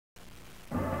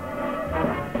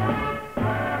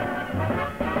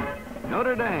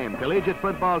Notre Dame, collegiate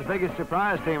football's biggest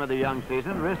surprise team of the young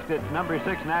season, risked its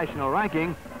 #6 national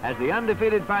ranking as the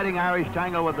undefeated Fighting Irish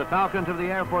tangle with the Falcons of the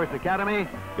Air Force Academy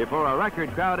before a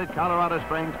record-crowded Colorado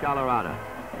Springs, Colorado.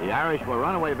 The Irish were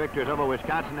runaway victors over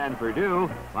Wisconsin and Purdue,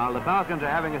 while the Falcons are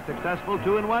having a successful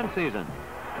 2-1 season.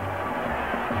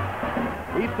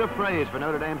 Heaps of praise for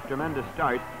Notre Dame's tremendous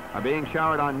start are being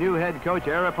showered on new head coach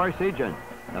Ara Parseghian.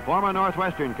 The former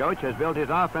Northwestern coach has built his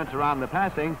offense around the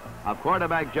passing of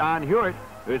quarterback John Hewitt,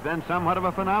 who's been somewhat of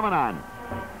a phenomenon.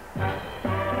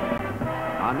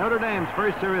 On Notre Dame's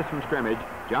first series from scrimmage,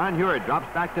 John Hewitt drops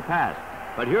back to pass,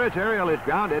 but Hewitt's aerial is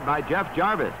grounded by Jeff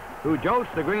Jarvis, who jolts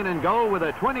the green and goal with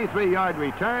a 23-yard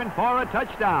return for a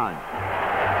touchdown.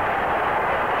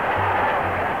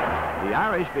 The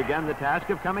Irish began the task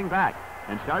of coming back,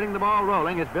 and starting the ball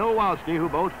rolling is Bill Walski, who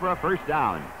bolts for a first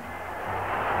down.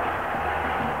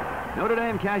 Notre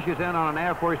Dame cashes in on an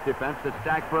Air Force defense that's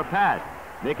stacked for a pass.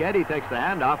 Nick Eddy takes the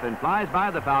handoff and flies by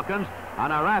the Falcons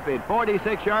on a rapid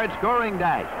 46-yard scoring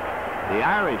dash. The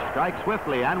Irish strike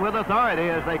swiftly and with authority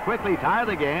as they quickly tie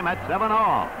the game at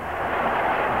 7-all.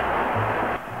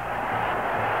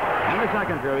 In the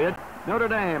second period, Notre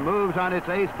Dame moves on its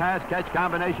ace pass-catch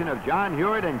combination of John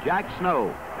Hewitt and Jack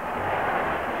Snow.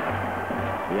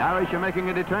 The Irish are making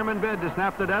a determined bid to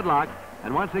snap the deadlock,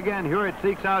 and once again, Hewitt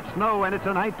seeks out Snow, and it's a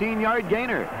 19-yard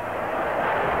gainer.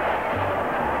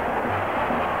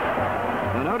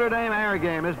 The Notre Dame air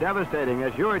game is devastating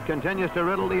as Hewitt continues to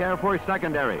riddle the Air Force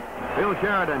secondary. Bill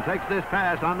Sheridan takes this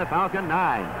pass on the Falcon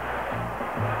 9.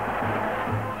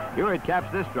 Hewitt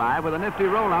caps this drive with a nifty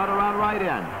rollout around right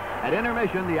end. At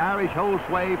intermission, the Irish hold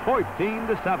sway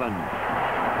 14-7.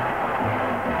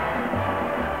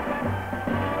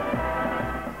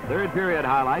 Third period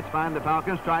highlights find the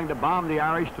Falcons trying to bomb the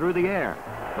Irish through the air.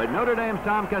 But Notre Dame's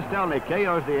Tom Kostelnik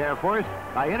KOs the Air Force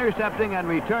by intercepting and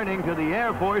returning to the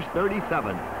Air Force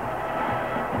 37.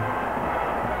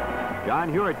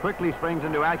 John Hewitt quickly springs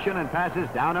into action and passes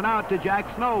down and out to Jack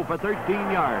Snow for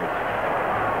 13 yards.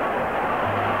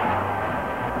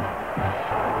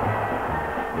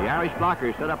 The Irish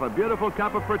blockers set up a beautiful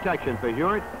cup of protection for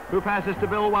Hewitt, who passes to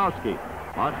Bill Walski.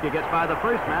 Walski gets by the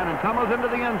first man and tumbles into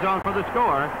the end zone for the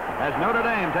score as Notre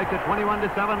Dame takes a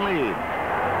 21-7 lead.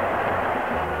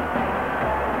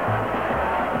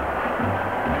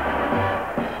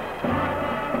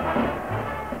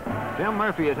 Tim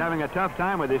Murphy is having a tough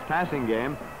time with his passing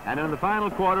game, and in the final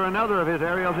quarter, another of his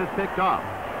aerials is picked off.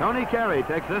 Tony Carey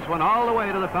takes this one all the way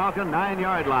to the Falcon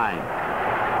 9-yard line.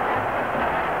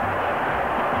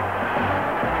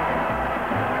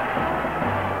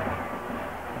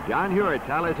 John Hewitt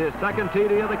tallies his second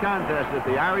TD of the contest as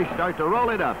the Irish start to roll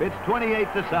it up. It's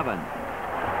 28-7.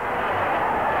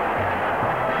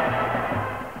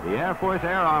 The Air Force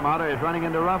Air Armada is running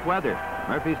into rough weather.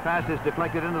 Murphy's pass is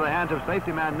deflected into the hands of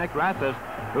safety man Nick Rassus,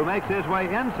 who makes his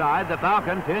way inside the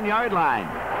Falcon 10-yard line.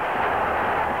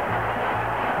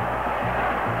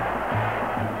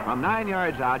 From 9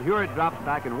 yards out, Hewitt drops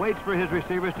back and waits for his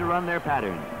receivers to run their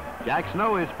patterns. Jack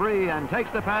Snow is free and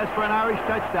takes the pass for an Irish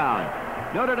touchdown.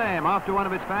 Notre Dame, off to one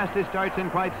of its fastest starts in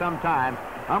quite some time,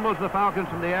 humbles the Falcons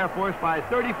from the Air Force by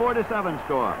 34-7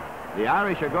 score. The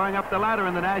Irish are going up the ladder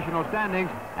in the national standings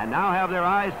and now have their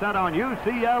eyes set on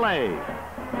UCLA.